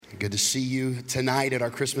Good to see you tonight at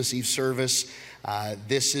our Christmas Eve service.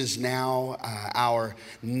 This is now our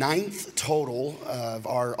 9th total of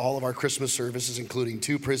all of our Christmas services, including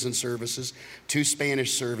 2 prison services, 2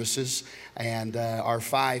 Spanish services, and our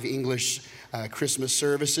 5 English Christmas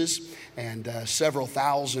services. And several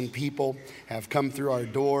thousand people have come through our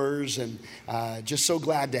doors, and just so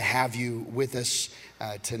glad to have you with us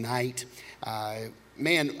tonight.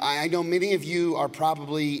 Man, I know many of you are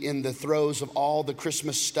probably in the throes of all the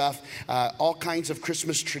Christmas stuff, all kinds of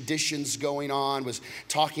Christmas traditions going on. Was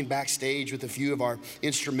talking backstage with a few of our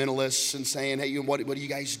instrumentalists and saying, hey, what do you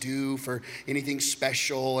guys do for anything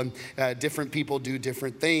special? And different people do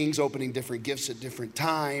different things, opening different gifts at different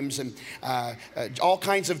times, and all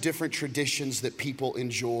kinds of different traditions that people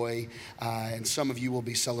enjoy. And some of you will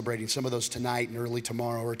be celebrating some of those tonight and early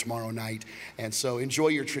tomorrow or tomorrow night. And so enjoy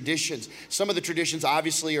your traditions. Some of the traditions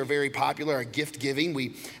obviously are very popular, are gift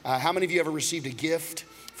giving. How many of you ever received a gift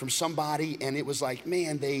from somebody and it was like,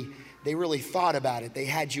 man, they really thought about it. They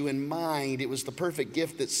had you in mind. It was the perfect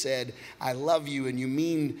gift that said, I love you and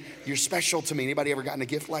you're special to me. Anybody ever gotten a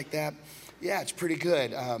gift like that? Yeah, it's pretty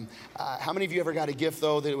good. How many of you ever got a gift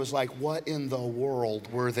though that it was like, what in the world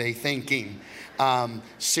were they thinking?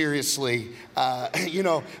 Seriously,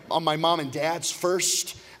 on my mom and dad's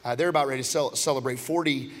first, they're about ready to celebrate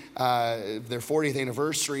their 40th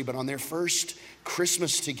anniversary, but on their first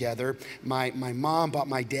Christmas together, my mom bought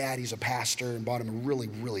my dad, he's a pastor, and bought him a really,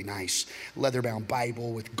 really nice leather-bound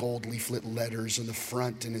Bible with gold leaflet letters in the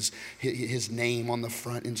front and his name on the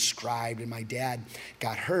front inscribed. And my dad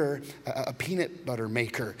got her a peanut butter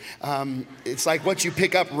maker. It's like what you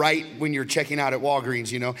pick up right when you're checking out at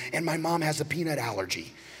Walgreens, and my mom has a peanut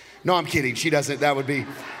allergy. No, I'm kidding. She doesn't. That would be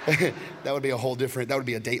a whole different, that would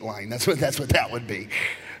be a Dateline. That's what that would be.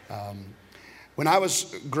 When I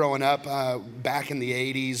was growing up, back in the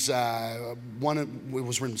 80s, it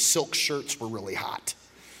was when silk shirts were really hot.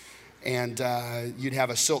 And you'd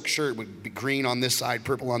have a silk shirt, would be green on this side,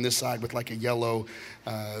 purple on this side with like a yellow,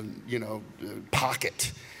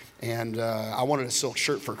 pocket. And I wanted a silk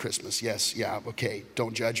shirt for Christmas. Yes, yeah, okay,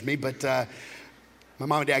 don't judge me. But my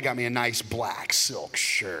mom and dad got me a nice black silk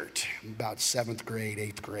shirt, about 7th grade,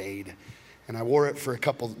 8th grade. And I wore it for a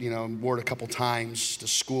couple times to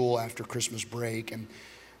school after Christmas break. And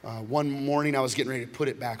one morning I was getting ready to put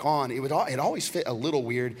it back on. It always fit a little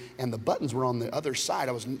weird, and the buttons were on the other side.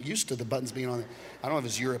 I was used to the buttons being on, I don't know if it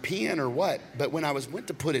was European or what, but when I went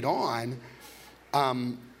to put it on,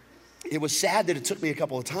 it was sad that it took me a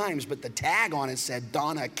couple of times, but the tag on it said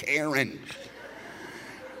Donna Karen.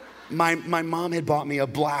 My mom had bought me a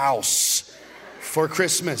blouse for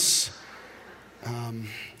Christmas.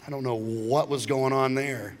 I don't know what was going on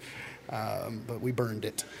there, but we burned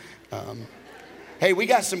it. Hey, we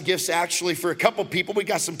got some gifts actually for a couple people. We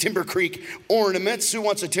got some Timber Creek ornaments. Who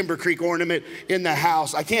wants a Timber Creek ornament in the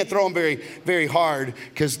house? I can't throw them very, very hard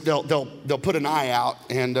because they'll put an eye out,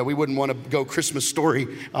 and we wouldn't want to go Christmas story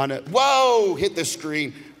on it. Whoa! Hit the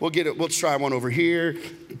screen. We'll get it. We'll try one over here.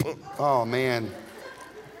 Oh man.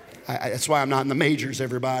 That's why I'm not in the majors,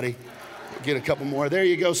 everybody. Get a couple more. There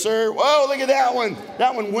you go, sir. Whoa, look at that one.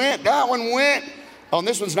 That one went. Oh, and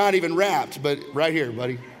this one's not even wrapped, but right here,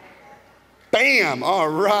 buddy. Bam. All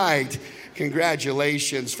right.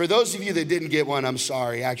 Congratulations. For those of you that didn't get one, I'm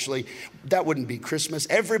sorry. Actually, that wouldn't be Christmas.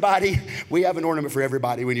 Everybody, we have an ornament for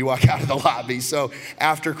everybody when you walk out of the lobby. So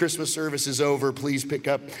after Christmas service is over, please pick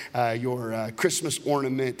up your Christmas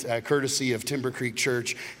ornament courtesy of Timber Creek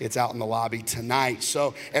Church. It's out in the lobby tonight.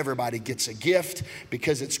 So everybody gets a gift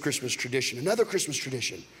because it's Christmas tradition. Another Christmas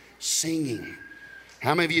tradition, singing.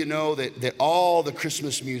 How many of you know that all the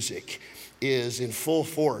Christmas music is in full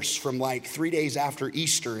force from like 3 days after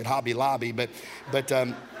Easter at Hobby Lobby? But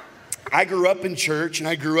I grew up in church, and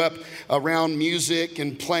I grew up around music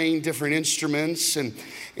and playing different instruments, and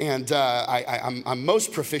I'm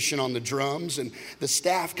most proficient on the drums. And the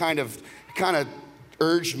staff kind of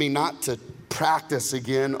urged me not to practice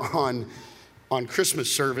again on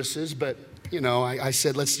Christmas services, but I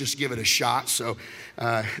said let's just give it a shot. So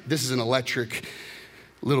this is an electric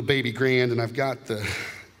little baby grand, and I've got the.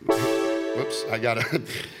 Whoops, I got it on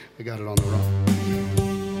the wrong.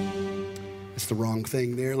 It's the wrong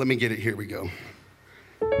thing there. Let me get it. Here we go.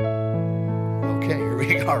 Okay, here we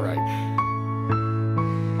go. All right.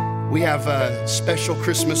 We have special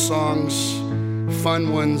Christmas songs,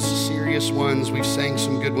 fun ones, serious ones. We've sang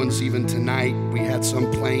some good ones even tonight. We had some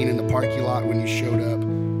playing in the parking lot when you showed up.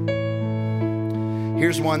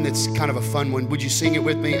 Here's one that's kind of a fun one. Would you sing it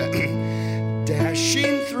with me?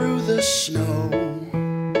 Dashing through the snow,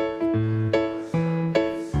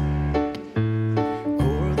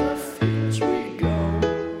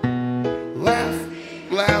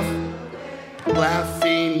 laugh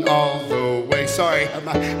laughing all the way. Sorry,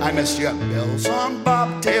 I messed you up. Bells on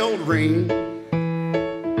bobtailed ring.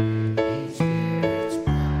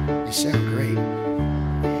 You sound great.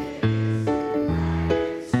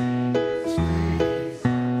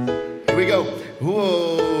 Here we go.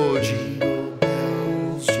 Whoa, jingle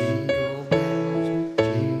bells, jingle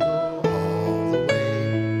all the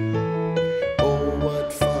way. Oh,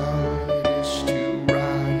 what fun it is to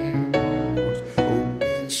ride in one's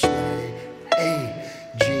open sleigh. Hey,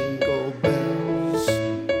 jingle bells.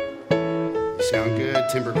 You sound good,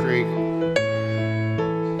 Timber Creek.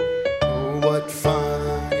 Oh, what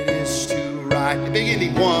fun it is to ride. Big Indy,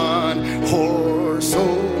 one horse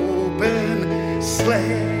open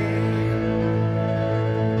sleigh.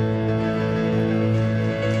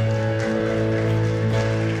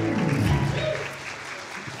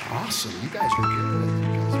 Awesome. You guys are good.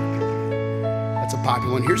 That's a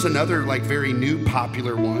popular one. Here's another like very new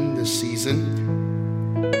popular one this season.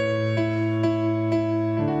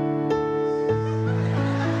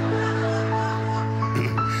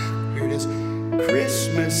 Here it is.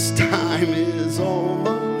 Christmas time is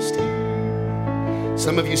almost here.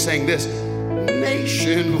 Some of you sang this.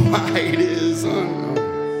 Nationwide is unknown.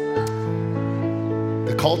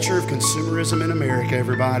 The culture of consumerism in America,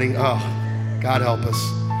 everybody. Oh, God help us.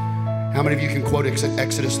 How many of you can quote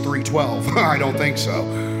Exodus 3:12? I don't think so.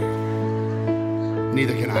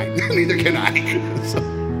 Neither can I. Neither can I.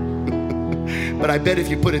 But I bet if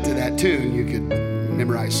you put it to that tune, you could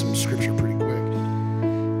memorize some scripture pretty quick.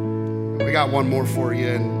 We got one more for you.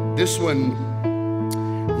 And this one,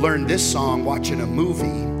 learned this song watching a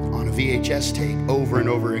movie on a VHS tape over and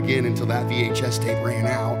over again until that VHS tape ran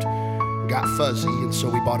out. Got fuzzy, and so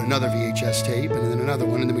we bought another VHS tape and then another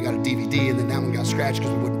one, and then we got a DVD, and then that one got scratched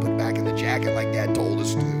because we wouldn't put it back in the jacket like Dad told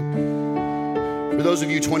us to. For those of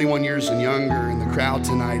you 21 years and younger in the crowd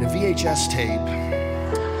tonight, a VHS tape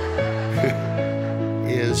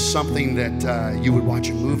is something that you would watch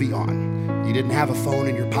a movie on. You didn't have a phone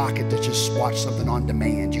in your pocket to just watch something on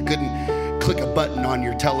demand. You couldn't click a button on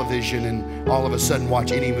your television and all of a sudden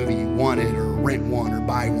watch any movie you wanted, or rent one, or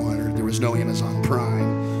buy one, or there was no Amazon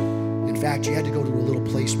Prime. In fact, you had to go to a little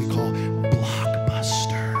place we call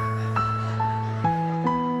Blockbuster.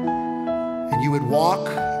 And you would walk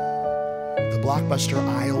the Blockbuster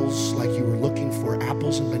aisles like you were looking for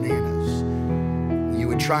apples and bananas. You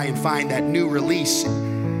would try and find that new release,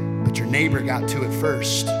 but your neighbor got to it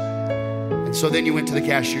first. And so then you went to the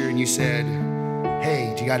cashier and you said,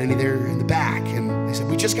 hey, do you got any there in the back? And they said,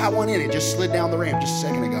 we just got one in. It just slid down the ramp just a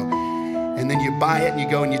second ago. And then you buy it and you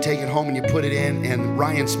go and you take it home and you put it in, and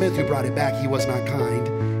Ryan Smith, who brought it back, he was not kind.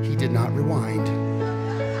 He did not rewind.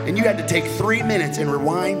 And you had to take 3 minutes and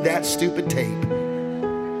rewind that stupid tape.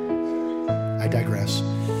 I digress.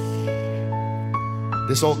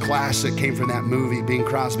 This old classic came from that movie, Bing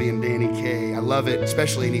Crosby and Danny Kaye. I love it,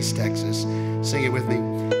 especially in East Texas. Sing it with me.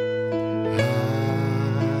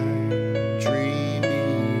 I'm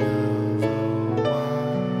dreaming of a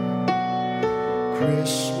white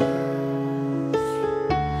Christmas.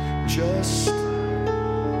 Just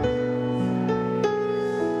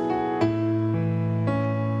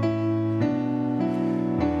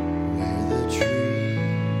where the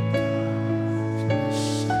treetops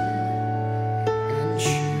sing and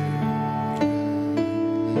children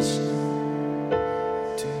listen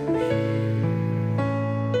to hear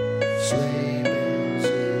sleigh bells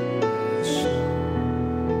in the snow.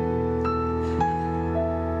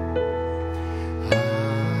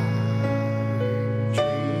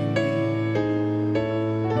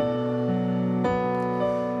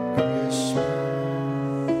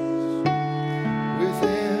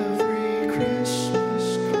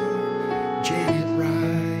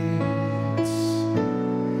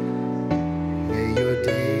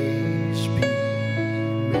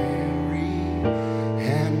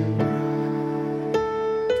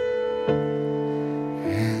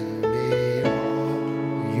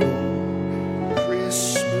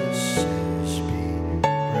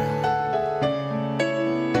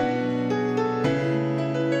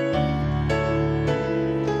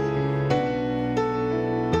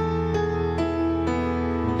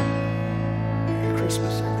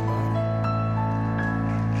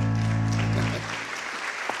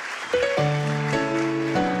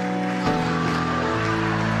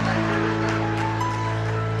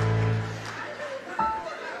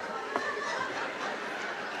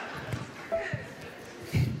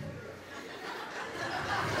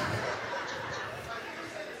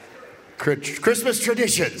 Christmas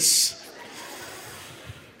traditions.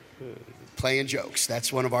 Playing jokes,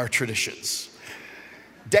 that's one of our traditions.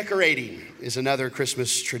 Decorating is another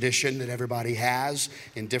Christmas tradition that everybody has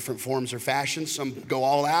in different forms or fashions. Some go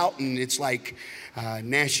all out and it's like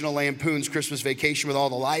National Lampoon's Christmas Vacation with all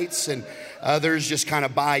the lights, and others just kind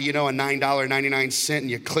of buy, a $9.99 and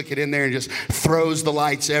you click it in there and just throws the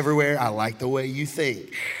lights everywhere. I like the way you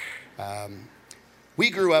think.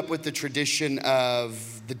 We grew up with the tradition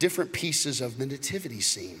of the different pieces of the nativity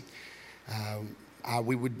scene.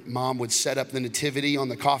 Mom would set up the nativity on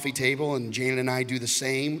the coffee table, and Janet and I do the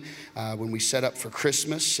same when we set up for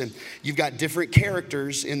Christmas. And you've got different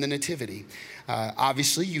characters in the nativity.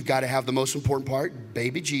 Obviously, you've got to have the most important part,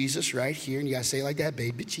 baby Jesus right here. And you got to say it like that,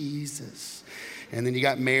 baby Jesus. And then you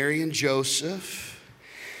got Mary and Joseph.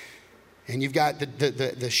 And you've got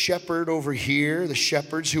the shepherd over here, the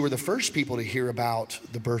shepherds who were the first people to hear about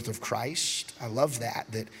the birth of Christ. I love that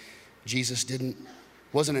Jesus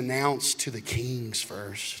wasn't announced to the kings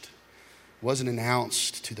first. Wasn't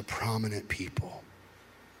announced to the prominent people.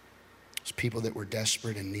 It was people that were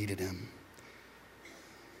desperate and needed him.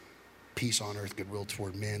 Peace on earth, goodwill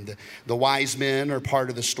toward men. The wise men are part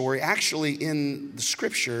of the story. Actually, in the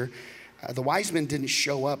scripture, the wise men didn't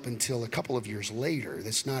show up until a couple of years later.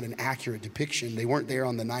 That's not an accurate depiction. They weren't there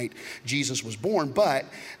on the night Jesus was born, but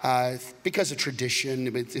because of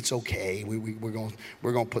tradition, it's okay. We're going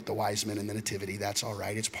to put the wise men in the nativity. That's all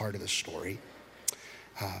right. It's part of the story.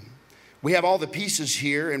 We have all the pieces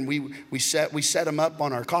here, and we set them up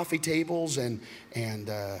on our coffee tables and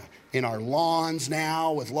in our lawns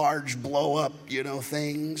now with large blow up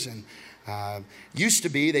things. And they used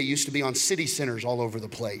to be on city centers all over the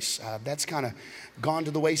place. That's kind of gone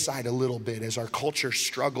to the wayside a little bit as our culture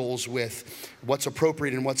struggles with what's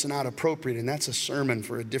appropriate and what's not appropriate. And that's a sermon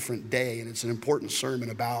for a different day. And it's an important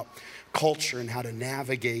sermon about culture and how to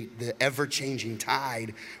navigate the ever-changing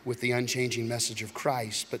tide with the unchanging message of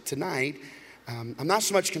Christ. But tonight, I'm not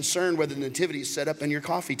so much concerned whether the nativity is set up on your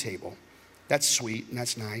coffee table. That's sweet and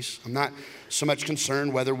that's nice. I'm not so much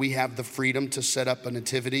concerned whether we have the freedom to set up a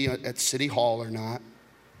nativity at City Hall or not.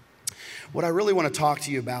 What I really want to talk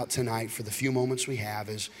to you about tonight for the few moments we have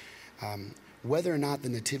is whether or not the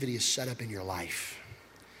nativity is set up in your life.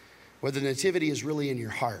 Whether the nativity is really in your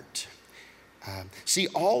heart. See,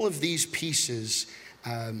 all of these pieces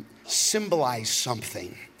symbolize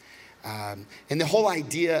something. And the whole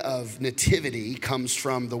idea of nativity comes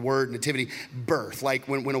from the word nativity, birth. Like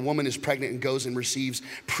when a woman is pregnant and goes and receives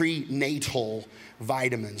prenatal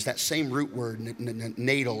vitamins, that same root word,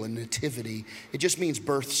 natal and nativity, it just means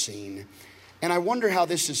birth scene. And I wonder how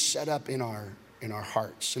this is set up in our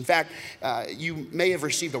hearts. In fact, you may have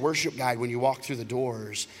received a worship guide when you walk through the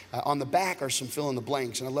doors. On the back are some fill in the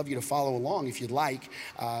blanks, and I'd love you to follow along if you'd like.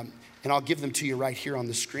 And I'll give them to you right here on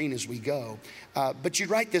the screen as we go. But you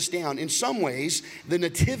write this down. In some ways, the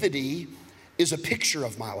nativity is a picture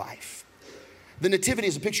of my life. The nativity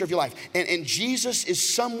is a picture of your life. And Jesus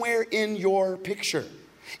is somewhere in your picture.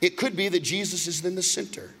 It could be that Jesus is in the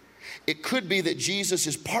center. It could be that Jesus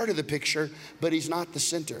is part of the picture, but he's not the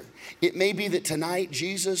center. It may be that tonight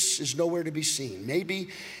Jesus is nowhere to be seen. Maybe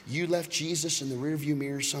you left Jesus in the rearview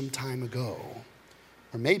mirror some time ago.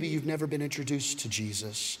 Or maybe you've never been introduced to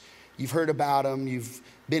Jesus. You've heard about him, you've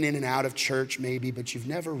been in and out of church maybe, but you've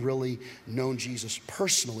never really known Jesus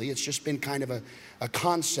personally. It's just been kind of a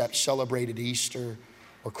concept celebrated Easter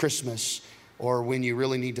or Christmas, or when you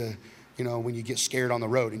really need to, when you get scared on the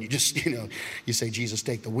road and you just, you say, Jesus,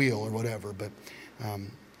 take the wheel or whatever. But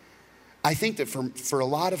I think that for a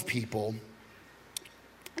lot of people,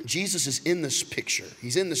 Jesus is in this picture.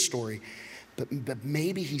 He's in the story, but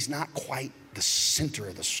maybe he's not quite the center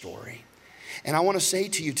of the story. And I want to say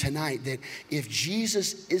to you tonight that if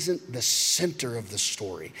Jesus isn't the center of the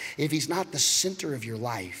story, if he's not the center of your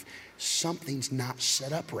life, something's not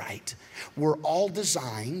set up right. We're all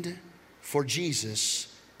designed for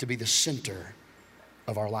Jesus to be the center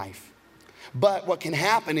of our life. But what can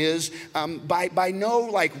happen is by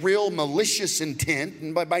no real malicious intent,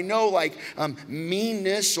 and by no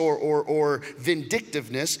meanness or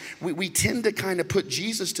vindictiveness, we tend to kind of put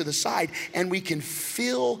Jesus to the side and we can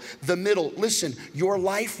fill the middle. Listen, your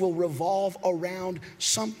life will revolve around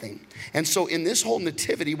something. And so in this whole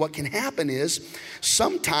nativity, what can happen is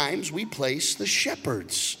sometimes we place the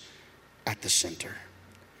shepherds at the center.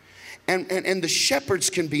 And the shepherds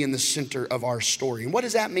can be in the center of our story. And what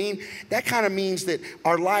does that mean? That kind of means that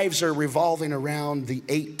our lives are revolving around the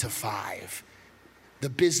 8 to 5, the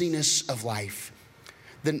busyness of life,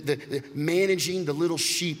 the managing the little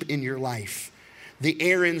sheep in your life, the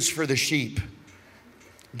errands for the sheep,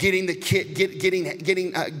 getting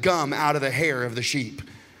gum out of the hair of the sheep,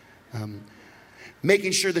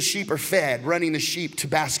 making sure the sheep are fed, running the sheep to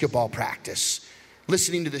basketball practice.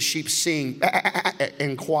 listening to the sheep sing,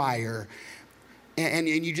 inquire. And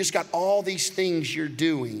you just got all these things you're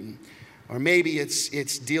doing. Or maybe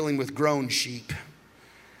it's dealing with grown sheep.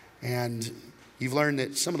 And you've learned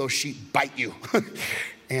that some of those sheep bite you.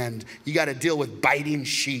 And you got to deal with biting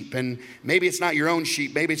sheep. And maybe it's not your own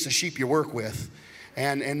sheep. Maybe it's the sheep you work with.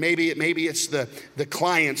 And maybe it's the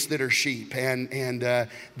clients that are sheep. And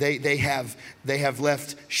they have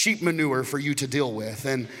left sheep manure for you to deal with.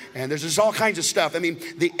 And there's just all kinds of stuff. I mean,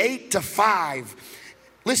 the 8 to 5.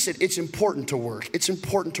 Listen, it's important to work. It's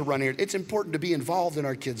important to run here. It's important to be involved in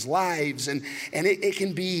our kids' lives. And it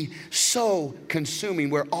can be so consuming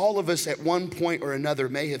where all of us at one point or another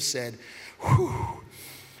may have said, whew,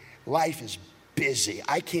 life is busy.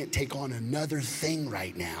 I can't take on another thing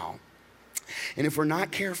right now. And if we're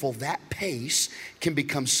not careful, that pace can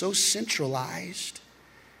become so centralized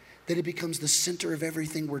that it becomes the center of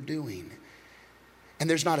everything we're doing. And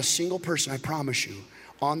there's not a single person, I promise you,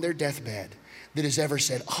 on their deathbed that has ever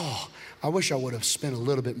said, oh, I wish I would have spent a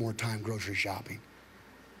little bit more time grocery shopping.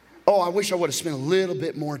 Oh, I wish I would have spent a little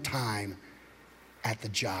bit more time at the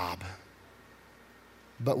job.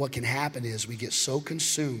 But what can happen is we get so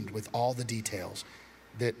consumed with all the details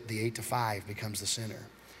that the 8 to 5 becomes the center.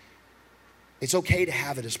 It's okay to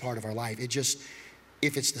have it as part of our life. It just,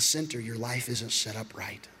 if it's the center, your life isn't set up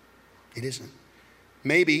right. It isn't.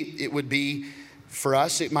 Maybe it would be, for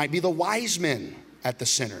us, it might be the wise men at the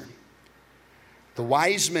center. The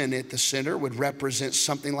wise men at the center would represent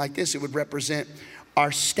something like this. It would represent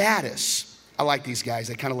our status. I like these guys.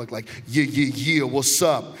 They kind of look like, yeah, what's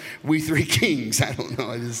up? We three kings. I don't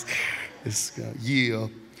know. Yeah.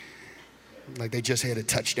 Like they just had a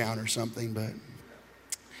touchdown or something. But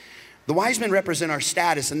the wise men represent our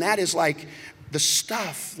status, and that is like the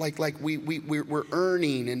stuff like we're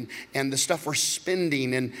earning and the stuff we're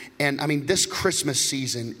spending. And I mean, this Christmas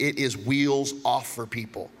season, it is wheels off for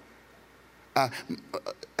people. A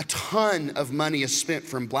ton of money is spent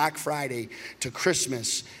from Black Friday to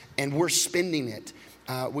Christmas, and we're spending it.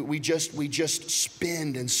 We just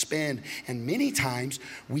spend and spend. And many times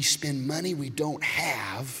we spend money we don't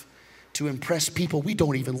have to impress people we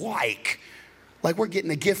don't even like. Like we're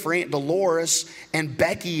getting a gift for Aunt Dolores and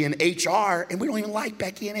Becky and HR, and we don't even like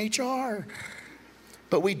Becky and HR.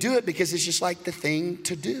 But we do it because it's just like the thing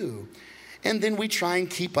to do. And then we try and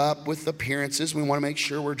keep up with appearances. We want to make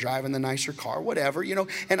sure we're driving the nicer car, whatever, you know.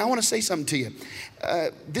 And I want to say something to you.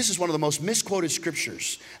 This is one of the most misquoted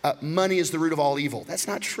scriptures. Money is the root of all evil. That's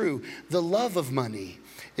not true. The love of money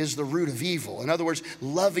is the root of evil. In other words,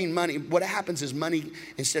 loving money. What happens is money,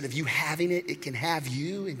 instead of you having it, it can have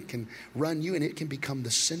you and can run you, and it can become the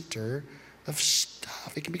center of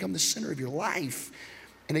stuff. It can become the center of your life.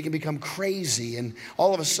 And it can become crazy, and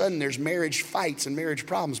all of a sudden there's marriage fights and marriage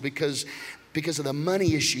problems because of the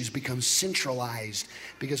money issues become centralized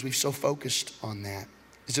because we've so focused on that.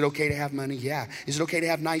 Is it okay to have money? Yeah. Is it okay to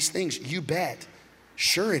have nice things? You bet.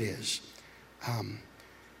 Sure it is.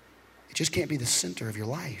 It just can't be the center of your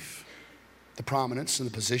life. The prominence and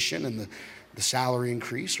the position and the salary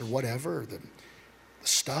increase or whatever, the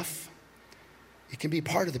stuff, it can be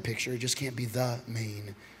part of the picture. It just can't be the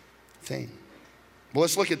main thing. Well,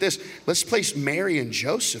 let's look at this. Let's place Mary and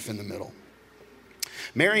Joseph in the middle.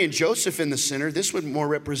 Mary and Joseph in the center, this would more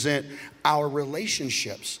represent our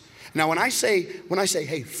relationships. Now, when I say,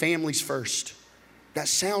 hey, family's first, that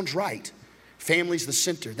sounds right. Family's the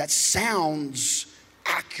center. That sounds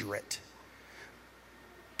accurate.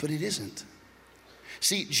 But it isn't.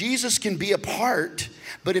 See, Jesus can be a part,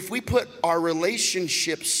 but if we put our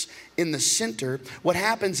relationships in the center, what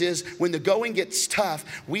happens is when the going gets tough,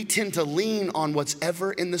 we tend to lean on what's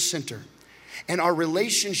ever in the center. And our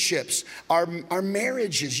relationships, our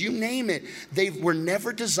marriages, you name it, they were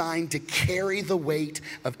never designed to carry the weight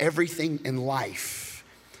of everything in life.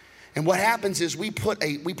 And what happens is we put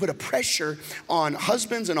a pressure on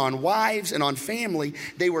husbands and on wives and on family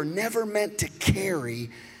they were never meant to carry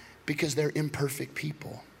because they're imperfect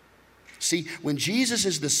people. See, when Jesus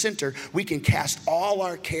is the center, we can cast all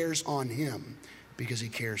our cares on him because he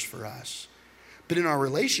cares for us. But in our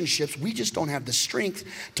relationships, we just don't have the strength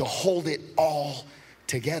to hold it all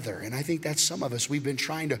together. And I think that's some of us. We've been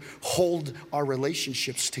trying to hold our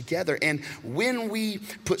relationships together. And when we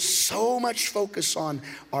put so much focus on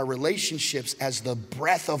our relationships as the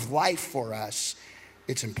breath of life for us,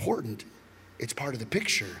 it's important. It's part of the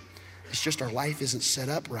picture. It's just our life isn't set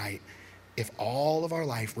up right if all of our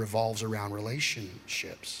life revolves around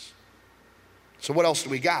relationships. So what else do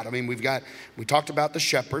we got? I mean, we talked about the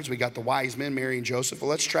shepherds. We got the wise men, Mary and Joseph. Well,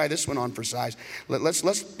 let's try this one on for size.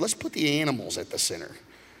 Let's put the animals at the center.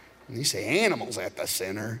 And you say animals at the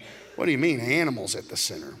center. What do you mean animals at the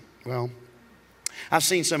center? Well, I've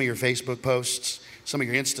seen some of your Facebook posts, some of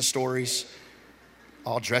your Insta stories,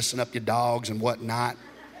 all dressing up your dogs and whatnot.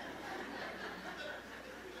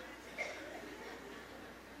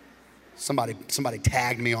 Somebody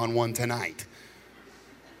tagged me on one tonight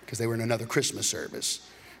because they were in another Christmas service.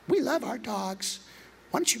 We love our dogs.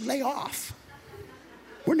 Why don't you lay off?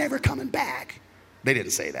 We're never coming back. They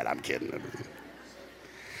didn't say that. I'm kidding.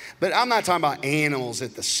 But I'm not talking about animals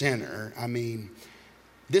at the center. I mean,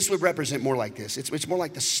 this would represent more like this. It's more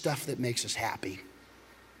like the stuff that makes us happy.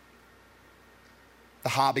 The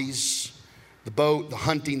hobbies, the boat, the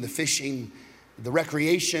hunting, the fishing, the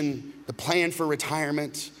recreation, the plan for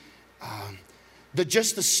retirement,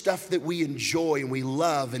 just the stuff that we enjoy and we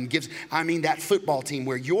love and gives. I mean, that football team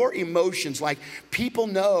where your emotions, like people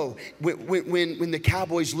know when the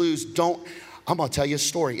Cowboys lose, I'm gonna tell you a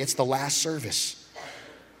story. It's the last service.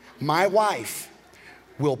 My wife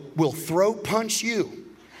will throat punch you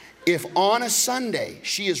if on a Sunday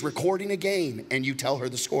she is recording a game and you tell her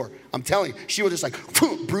the score. I'm telling you, she will just like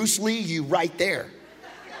Bruce Lee you right there.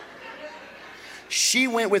 She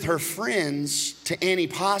went with her friends to Annie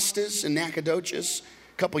Pasta's in Nacogdoches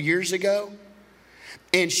a couple years ago,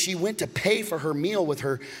 and she went to pay for her meal with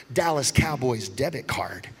her Dallas Cowboys debit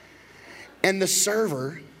card. And the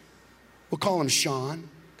server, we'll call him Sean,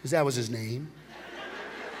 because that was his name.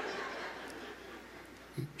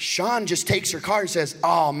 Sean just takes her card and says,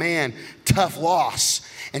 "Oh man, tough loss."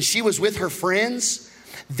 And she was with her friends.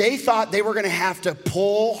 They thought they were going to have to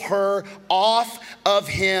pull her off of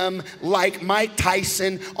him like Mike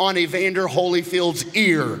Tyson on Evander Holyfield's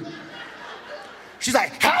ear. She's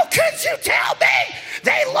like, "How could you tell me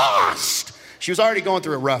they lost?" She was already going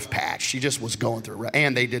through a rough patch. She just was going through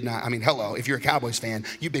and they did not. I mean, hello, if you're a Cowboys fan,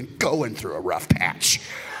 you've been going through a rough patch.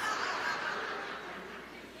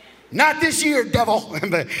 Not this year, devil.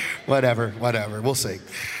 But whatever, we'll see.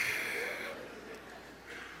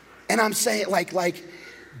 And I'm saying like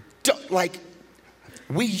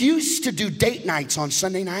we used to do date nights on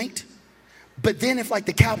Sunday night, but then if like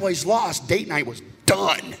the Cowboys lost, date night was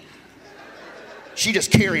done. She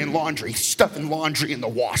just carrying laundry, stuffing laundry in the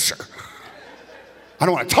washer. I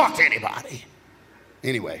don't want to talk to anybody.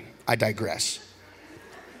 Anyway, I digress.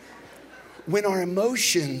 When our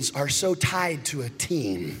emotions are so tied to a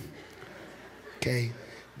team, okay,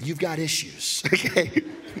 you've got issues, okay?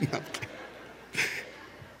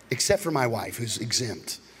 Except for my wife, who's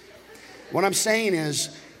exempt. What I'm saying is,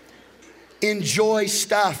 enjoy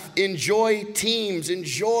stuff, enjoy teams,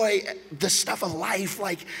 enjoy the stuff of life,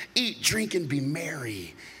 like eat, drink, and be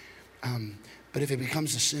merry. But if it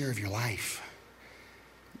becomes the center of your life,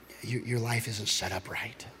 your life isn't set up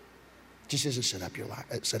right. Just isn't set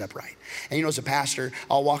up right. And you know, as a pastor,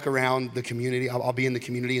 I'll walk around the community. I'll be in the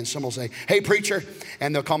community, and someone will say, "Hey, preacher,"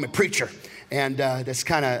 and they'll call me preacher. And that's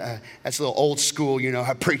kind of that's a little old school, you know,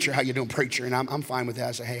 preacher, how you doing, preacher? And I'm fine with that.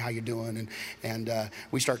 I say, "Hey, how you doing?" And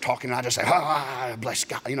we start talking, and I just say, "Bless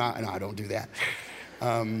God." You know, I don't do that.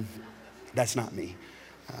 That's not me.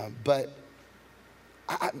 But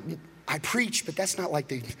I preach, but that's not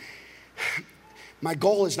like my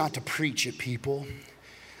goal is not to preach at people.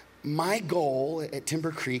 My goal at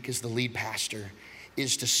Timber Creek as the lead pastor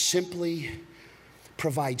is to simply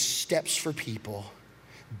provide steps for people,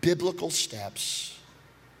 biblical steps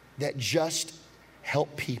that just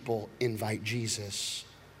help people invite Jesus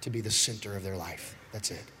to be the center of their life.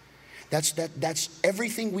 That's it. That's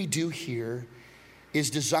everything we do here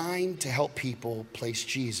is designed to help people place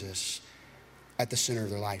Jesus at the center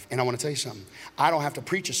of their life. And I want to tell you something. I don't have to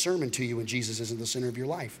preach a sermon to you when Jesus isn't the center of your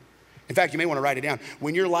life. In fact, you may want to write it down.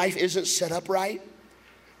 When your life isn't set up right,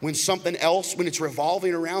 when it's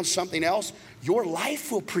revolving around something else, your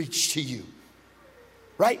life will preach to you,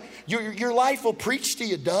 right? Your life will preach to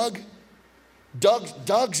you, Doug.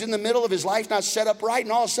 Doug's in the middle of his life not set up right,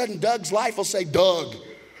 and all of a sudden Doug's life will say, "Doug,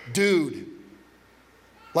 dude,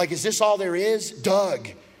 like, is this all there is? Doug,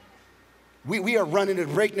 we are running at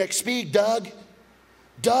breakneck speed, Doug.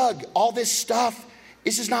 Doug, all this stuff,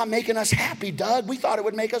 this is not making us happy, Doug. We thought it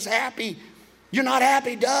would make us happy. You're not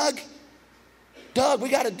happy, Doug. Doug, we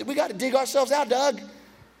gotta dig ourselves out, Doug."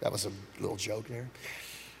 That was a little joke there.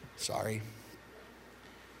 Sorry.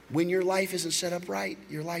 When your life isn't set up right,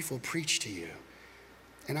 your life will preach to you.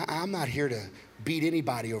 And I'm not here to beat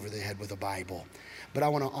anybody over the head with a Bible, but I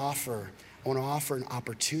want to offer an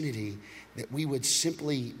opportunity that we would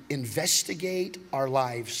simply investigate our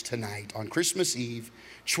lives tonight on Christmas Eve,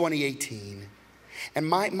 2018. And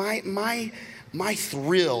my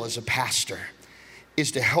thrill as a pastor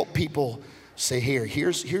is to help people say,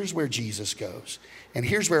 here's where Jesus goes. And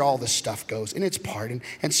here's where all this stuff goes. And it's part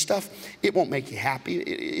and stuff, it won't make you happy.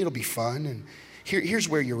 It'll be fun. Here's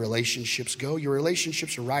where your relationships go. Your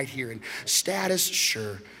relationships are right here. And status,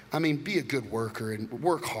 sure. I mean, be a good worker and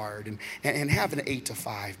work hard and have an 8 to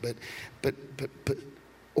 5, but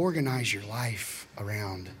organize your life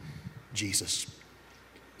around Jesus.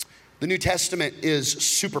 The New Testament is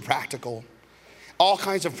super practical. All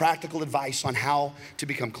kinds of practical advice on how to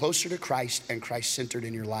become closer to Christ and Christ-centered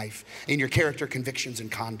in your life, in your character, convictions,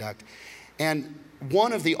 and conduct. And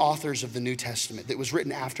one of the authors of the New Testament that was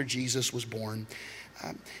written after Jesus was born,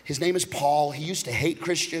 his name is Paul. He used to hate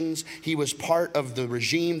Christians. He was part of the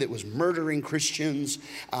regime that was murdering Christians.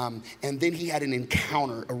 And then he had an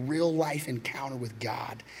encounter, a real life encounter with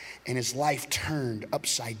God. And his life turned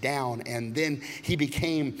upside down. And then he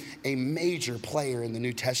became a major player in the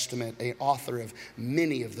New Testament, an author of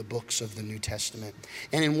many of the books of the New Testament.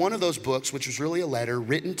 And in one of those books, which was really a letter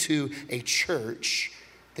written to a church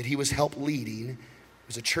that he was helped leading, it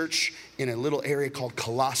was a church in a little area called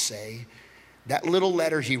Colossae. That little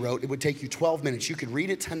letter he wrote, it would take you 12 minutes. You could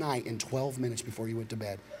read it tonight in 12 minutes before you went to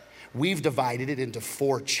bed. We've divided it into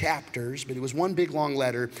 4 chapters, but it was one big long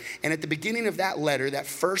letter. And at the beginning of that letter, that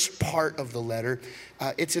first part of the letter,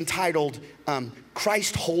 it's entitled,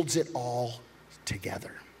 Christ Holds It All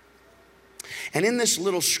Together. And in this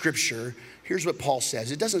little scripture, here's what Paul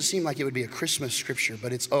says. It doesn't seem like it would be a Christmas scripture,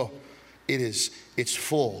 but it's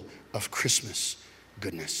full of Christmas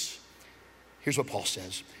goodness. Here's what Paul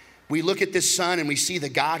says. We look at this sun and we see the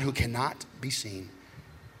God who cannot be seen.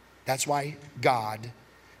 That's why God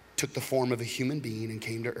took the form of a human being and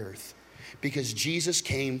came to earth, because Jesus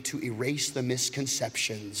came to erase the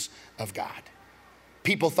misconceptions of God.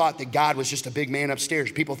 People thought that God was just a big man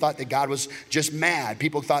upstairs. People thought that God was just mad.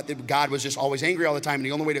 People thought that God was just always angry all the time, and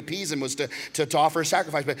the only way to appease him was to offer a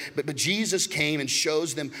sacrifice. But Jesus came and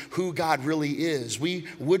shows them who God really is. We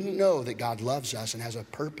wouldn't know that God loves us and has a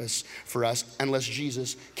purpose for us unless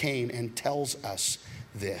Jesus came and tells us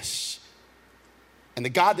this. And the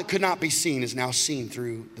God that could not be seen is now seen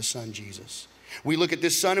through the Son, Jesus. We look at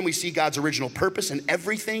this sun and we see God's original purpose in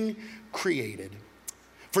everything created.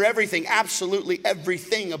 For everything, absolutely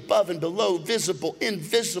everything, above and below, visible,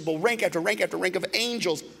 invisible, rank after rank after rank of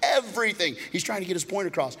angels, everything. He's trying to get his point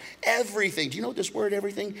across. Everything. Do you know what this word,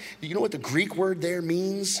 everything? Do you know what the Greek word there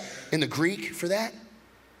means in the Greek for that?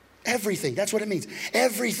 Everything. That's what it means.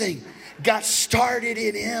 Everything got started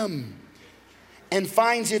in him and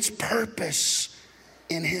finds its purpose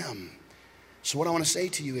in him. So what I want to say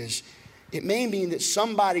to you is, it may mean that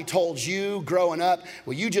somebody told you growing up,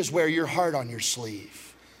 well, you just wear your heart on your sleeve.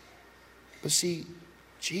 But see,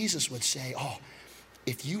 Jesus would say, oh,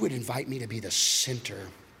 if you would invite me to be the center,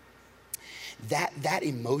 that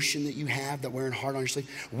emotion that you have, that wearing heart on your sleeve,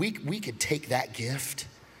 we could take that gift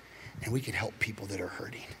and we could help people that are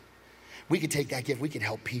hurting. We could take that gift, we could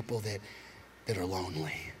help people that are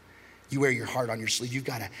lonely. You wear your heart on your sleeve. You've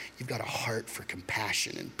got a heart for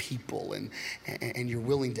compassion and people, and you're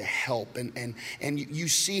willing to help. And you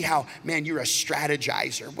see how, man, you're a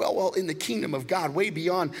strategizer. Well, in the kingdom of God, way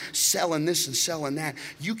beyond selling this and selling that,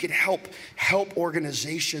 you could help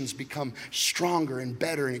organizations become stronger and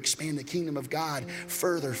better and expand the kingdom of God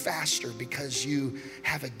further, faster, because you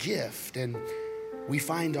have a gift. And we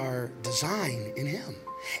find our design in him.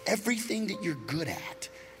 Everything that you're good at,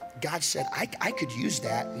 God said, I could use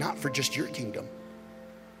that not for just your kingdom,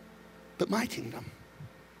 but my kingdom.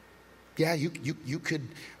 Yeah, you could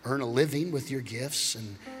earn a living with your gifts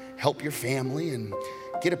and help your family and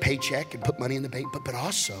get a paycheck and put money in the bank, but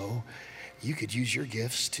also you could use your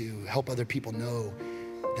gifts to help other people know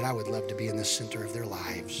that I would love to be in the center of their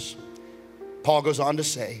lives. Paul goes on to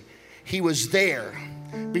say, he was there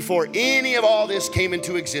before any of all this came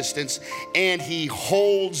into existence, and he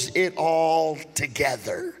holds it all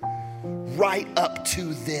together right up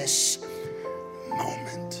to this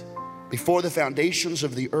moment. Before the foundations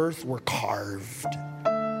of the earth were carved,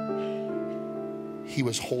 he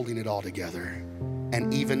was holding it all together,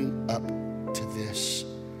 and even up to this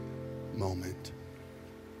moment.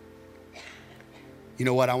 You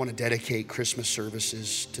know what? I want to dedicate Christmas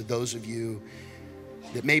services to those of you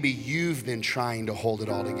that maybe you've been trying to hold it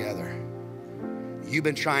all together. You've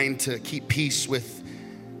been trying to keep peace with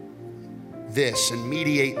this and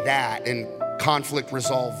mediate that and conflict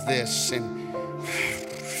resolve this and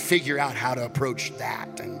figure out how to approach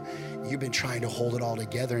that. And you've been trying to hold it all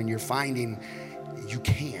together, and you're finding you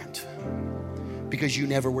can't, because you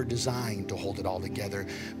never were designed to hold it all together.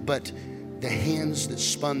 But the hands that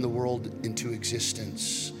spun the world into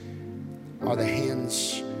existence are the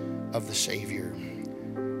hands of the Savior,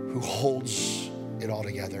 who holds it all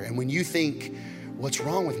together. And when you think, what's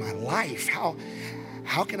wrong with my life?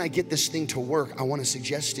 How can I get this thing to work? I want to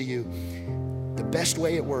suggest to you, The best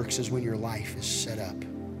way it works is when your life is set up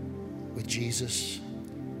with Jesus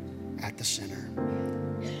at the center.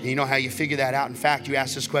 And you know how you figure that out? In fact, you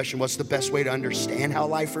ask this question, what's the best way to understand how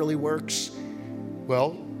life really works?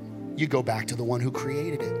 Well, you go back to the one who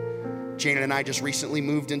created it. Janet and I just recently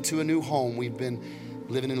moved into a new home. We've been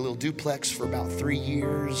living in a little duplex for about 3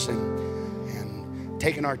 years and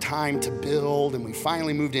taking our time to build. And we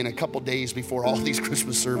finally moved in a couple days before all these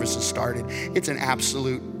Christmas services started. It's an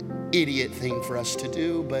absolute idiot thing for us to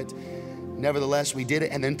do, but nevertheless, we did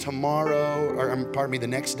it. And then the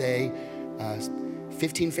next day,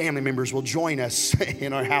 15 family members will join us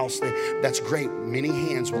in our house. That's great. Many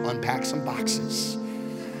hands will unpack some boxes.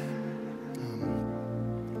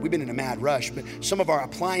 We've been in a mad rush, but some of our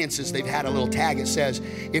appliances, they've had a little tag that says,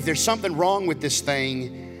 if there's something wrong with this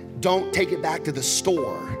thing, don't take it back to the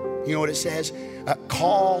store. You know what it says?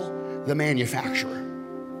 Call the manufacturer.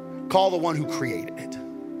 Call the one who created it.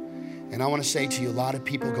 And I want to say to you, a lot of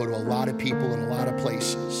people go to a lot of people in a lot of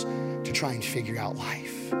places to try and figure out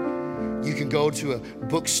life. You can go to a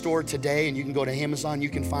bookstore today and you can go to Amazon. You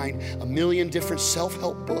can find 1 million different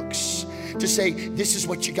self-help books to say, this is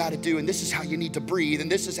what you got to do, and this is how you need to breathe,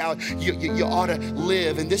 and this is how you ought to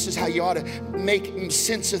live, and this is how you ought to make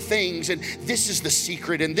sense of things, and this is the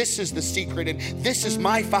secret, and this is the secret, and this is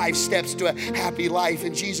my 5 steps to a happy life.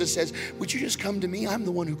 And Jesus says, would you just come to me? I'm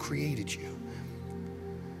the one who created you.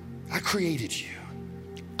 I created you.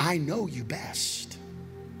 I know you best.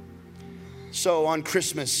 So on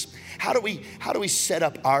Christmas, how do we set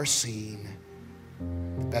up our scene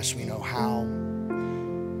the best we know how?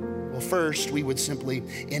 Well, first, we would simply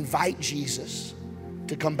invite Jesus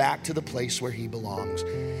to come back to the place where he belongs.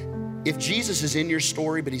 If Jesus is in your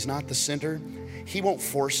story, but he's not the center, he won't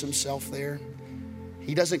force himself there.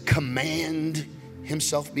 He doesn't command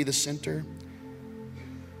himself to be the center.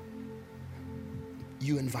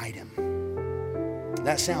 You invite him.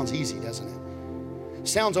 That sounds easy, doesn't it?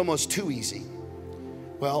 Sounds almost too easy.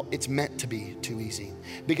 Well, it's meant to be too easy.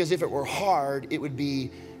 Because if it were hard, it would be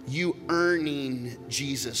you earning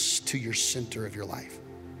Jesus to your center of your life.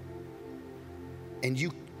 And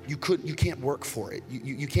you can't work for it.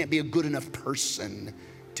 You can't be a good enough person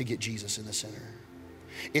to get Jesus in the center.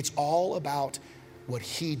 It's all about what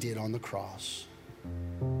he did on the cross.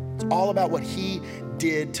 It's all about what he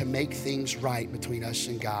did to make things right between us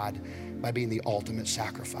and God by being the ultimate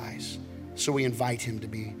sacrifice. So we invite him to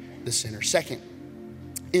be the center. Second,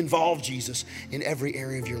 involve Jesus in every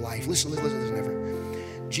area of your life. Listen,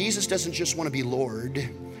 Jesus doesn't just want to be Lord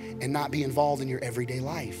and not be involved in your everyday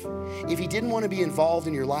life. If he didn't want to be involved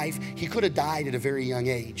in your life, he could have died at a very young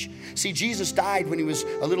age. See, Jesus died when he was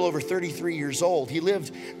a little over 33 years old. He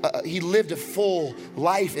lived a full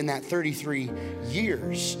life in that 33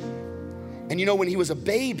 years. And you know, when he was a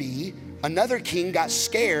baby, another king got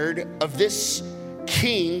scared of this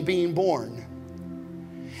king being born.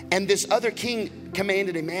 And this other king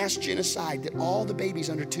commanded a mass genocide that all the babies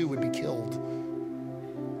under 2 would be killed.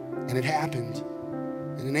 And it happened.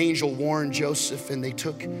 And an angel warned Joseph, and they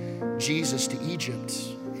took Jesus to Egypt,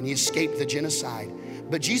 and he escaped the genocide.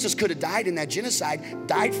 But Jesus could have died in that genocide,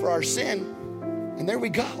 died for our sin, and there we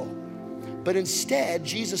go. But instead,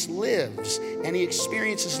 Jesus lives and he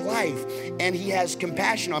experiences life, and he has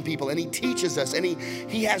compassion on people, and he teaches us, and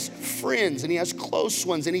he has friends, and he has close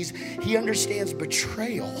ones, and he understands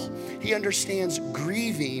betrayal. He understands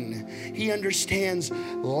grieving. He understands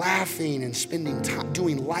laughing and spending time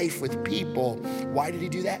doing life with people. Why did he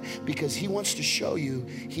do that? Because he wants to show you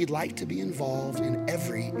he'd like to be involved in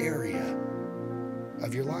every area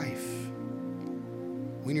of your life.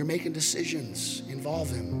 When you're making decisions, involve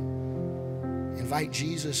him. Invite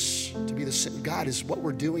Jesus to be the God. Is what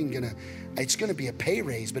we're doing it's gonna be a pay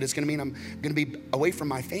raise, but it's gonna mean I'm gonna be away from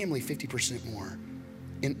my family 50% more.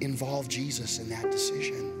 Involve Jesus in that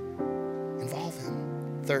decision. Involve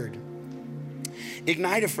him. Third,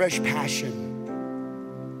 ignite a fresh passion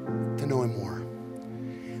to know him more.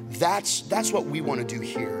 That's what we want to do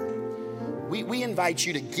here. We invite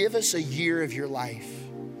you to give us a year of your life.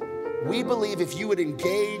 We believe if you would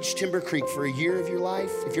engage Timber Creek for a year of your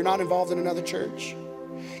life, if you're not involved in another church,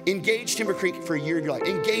 engage Timber Creek for a year of your life.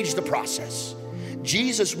 Engage the process.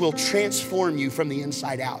 Jesus will transform you from the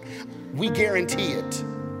inside out. We guarantee it.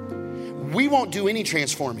 We won't do any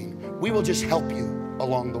transforming. We will just help you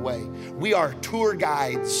along the way. We are tour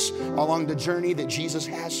guides along the journey that Jesus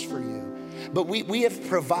has for you. But we have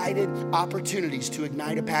provided opportunities to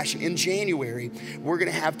ignite a passion. In January, we're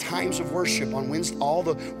going to have times of worship on all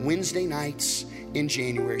the Wednesday nights in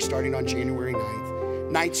January, starting on January 9th.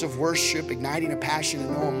 nights of worship, igniting a passion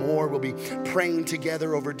to know Him more. We'll be praying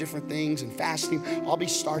together over different things and fasting. I'll be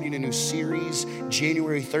starting a new series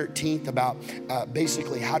January 13th about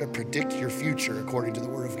basically how to predict your future according to the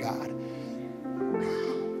Word of God.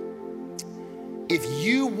 If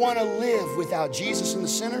you want to live without Jesus in the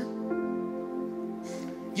center,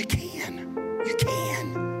 you can. You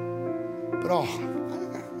can. But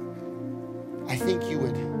I think you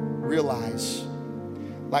would realize,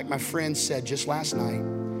 like my friend said just last night,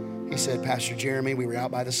 he said, Pastor Jeremy, we were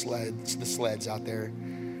out by the sleds out there.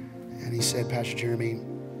 And he said, Pastor Jeremy,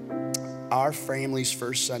 our family's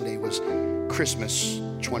first Sunday was Christmas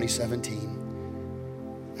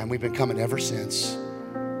 2017. And we've been coming ever since.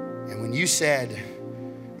 And when you said,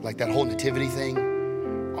 like that whole nativity thing,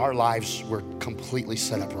 our lives were completely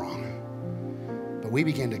set up wrong. But we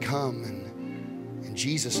began to come, and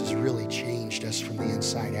Jesus has really changed us from the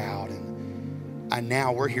inside out. And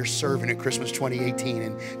now we're here serving at Christmas 2018,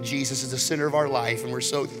 and Jesus is the center of our life, and we're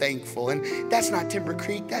so thankful. And that's not Timber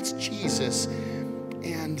Creek, that's Jesus.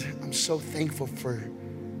 And I'm so thankful for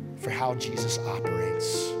how Jesus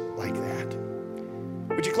operates like that.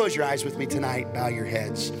 Would you close your eyes with me tonight? Bow your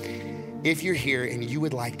heads. If you're here and you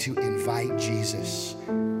would like to invite Jesus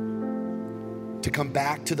to come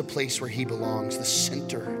back to the place where He belongs, the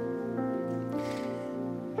center,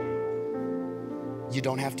 you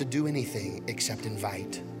don't have to do anything except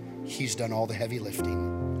invite. He's done all the heavy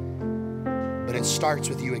lifting. But it starts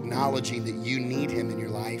with you acknowledging that you need Him in your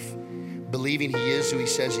life, believing He is who He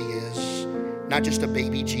says He is, not just a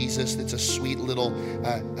baby Jesus that's a sweet little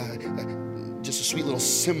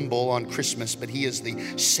symbol on Christmas, but He is the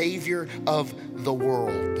Savior of the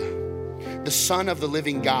world, the Son of the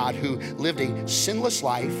living God who lived a sinless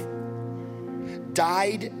life,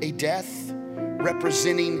 died a death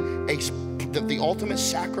representing the ultimate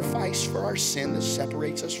sacrifice for our sin that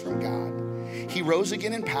separates us from God. He rose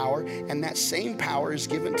again in power, and that same power is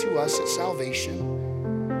given to us at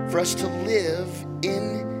salvation for us to live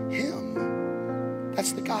in Him.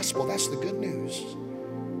 That's the gospel. That's the good news.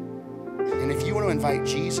 And if you want to invite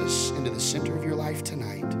Jesus into the center of your life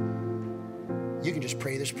tonight, you can just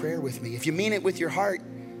pray this prayer with me. If you mean it with your heart,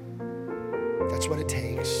 that's what it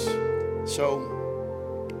takes. So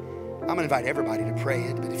I'm going to invite everybody to pray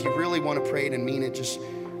it, but if you really want to pray it and mean it, just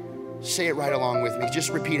say it right along with me. Just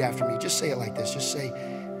repeat after me. Just say it like this. Just say,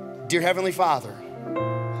 Dear Heavenly Father.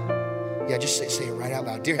 Yeah, just say it right out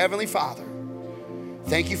loud. Dear Heavenly Father,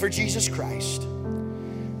 thank you for Jesus Christ,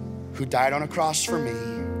 who died on a cross for me.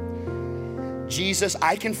 Jesus,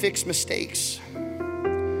 I can fix mistakes,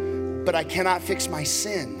 but I cannot fix my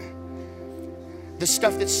sin, the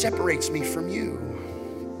stuff that separates me from you.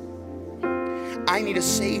 I need a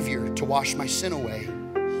Savior to wash my sin away,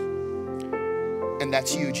 and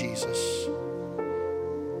that's you, Jesus.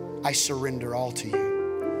 I surrender all to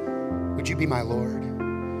you. Would you be my Lord?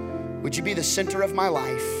 Would you be the center of my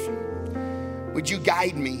life? Would you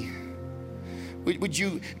guide me? Would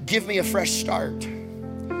you give me a fresh start?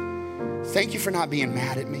 Thank you for not being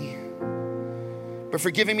mad at me, but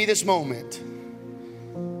for giving me this moment,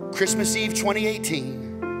 Christmas Eve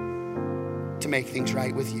 2018, to make things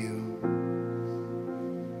right with you.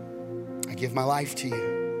 I give my life to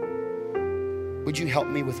you. Would you help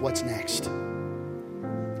me with what's next?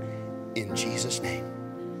 In Jesus' name,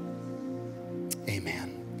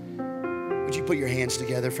 amen. Would you put your hands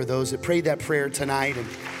together for those that prayed that prayer tonight? And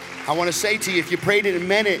I want to say to you, if you prayed it and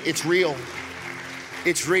meant it, it's real.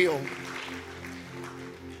 It's real.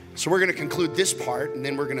 So we're going to conclude this part, and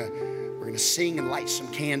then we're going to sing and light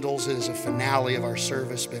some candles as a finale of our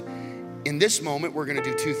service. But in this moment, we're going to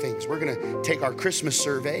do two things. We're going to take our Christmas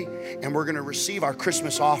survey, and we're going to receive our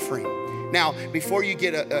Christmas offering. Now, before you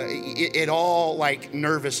get at all like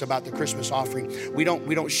nervous about the Christmas offering, we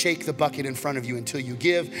don't shake the bucket in front of you until you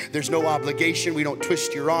give. There's no obligation. We don't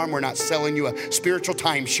twist your arm. We're not selling you a spiritual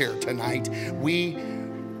timeshare tonight.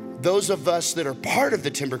 Those of us that are part of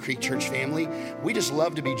the Timber Creek Church family, we just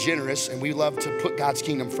love to be generous, and we love to put God's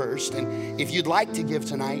kingdom first. And if you'd like to give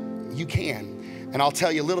tonight, you can. And I'll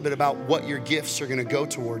tell you a little bit about what your gifts are going to go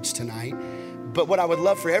towards tonight. But what I would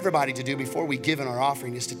love for everybody to do before we give in our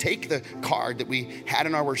offering is to take the card that we had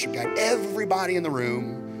in our worship guide. Everybody in the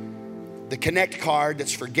room, the Connect card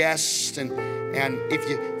that's for guests. And if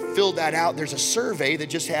you fill that out, there's a survey that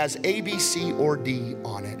just has A, B, C, or D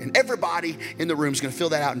on it. And everybody in the room is going to fill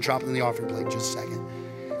that out and drop it in the offering plate in just a second.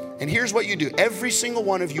 And here's what you do. Every single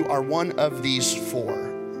one of you are one of these four.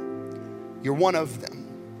 You're one of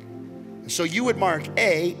them. So you would mark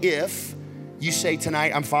A if you say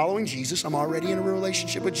tonight, I'm following Jesus. I'm already in a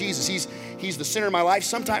relationship with Jesus. He's the center of my life.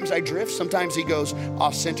 Sometimes I drift. Sometimes he goes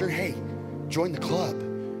off center. Hey, join the club.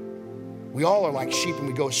 We all are like sheep and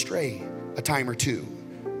we go astray a time or two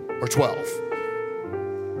or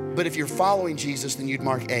 12. But if you're following Jesus, then you'd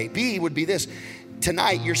mark A. B would be this.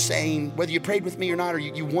 Tonight you're saying, whether you prayed with me or not, or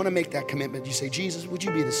you want to make that commitment, you say, Jesus, would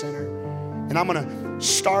you be the center? And I'm going to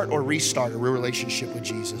start or restart a real relationship with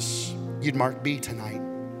Jesus. You'd mark B tonight.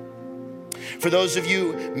 For those of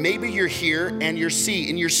you, maybe you're here and you're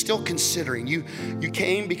still considering. You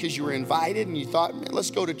came because you were invited and you thought, man,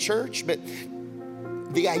 let's go to church. But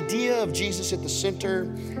the idea of Jesus at the center,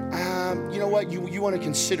 you know what? You want to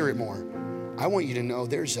consider it more. I want you to know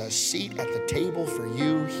there's a seat at the table for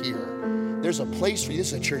you here. There's a place for you.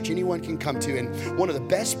 This is a church anyone can come to. And one of the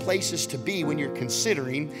best places to be when you're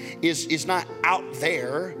considering is not out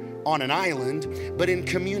there on an island, but in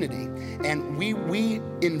community. And we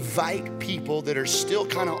invite people that are still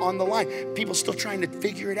kind of on the line, people still trying to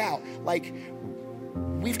figure it out. Like,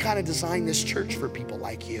 we've kind of designed this church for people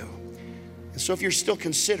like you. And so if you're still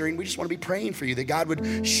considering, we just want to be praying for you that God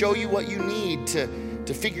would show you what you need to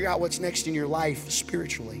figure out what's next in your life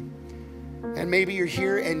spiritually. And maybe you're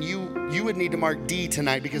here and you would need to mark D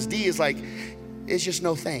tonight, because D is like, it's just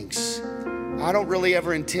no thanks. I don't really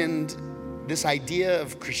ever intend this idea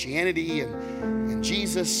of Christianity and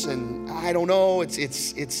Jesus, and I don't know,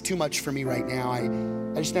 it's too much for me right now.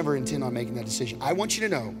 I just never intend on making that decision. I want you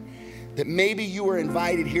to know that maybe you were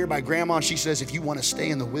invited here by grandma and she says, if you want to stay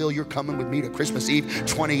in the will, you're coming with me to Christmas Eve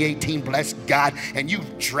 2018, bless God, and you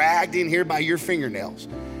dragged in here by your fingernails.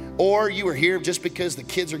 Or you were here just because the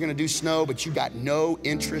kids are going to do snow, but you got no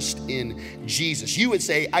interest in Jesus. You would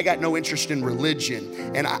say, I got no interest in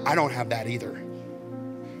religion, and I don't have that either.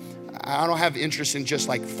 I don't have interest in just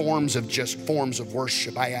like forms of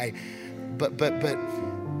worship. But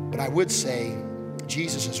I would say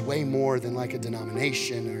Jesus is way more than like a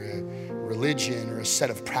denomination or a religion or a set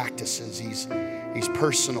of practices. He's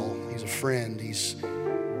personal. He's a friend. He's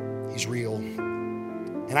real.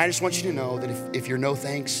 And I just want you to know that if you're no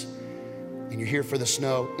thanks and you're here for the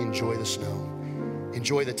snow, enjoy the snow.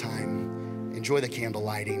 Enjoy the time. Enjoy the candle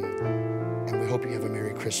lighting. And we hope you have a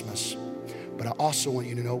Merry Christmas. But I also want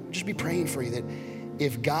you to know, just be praying for you that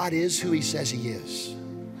if God is who he says he is,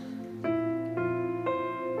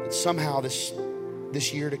 that somehow this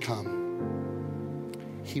year to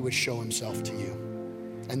come, he would show himself to you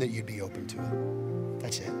and that you'd be open to it.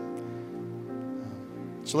 That's it.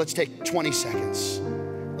 So let's take 20 seconds.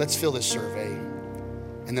 Let's fill this survey,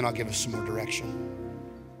 and then I'll give us some more direction.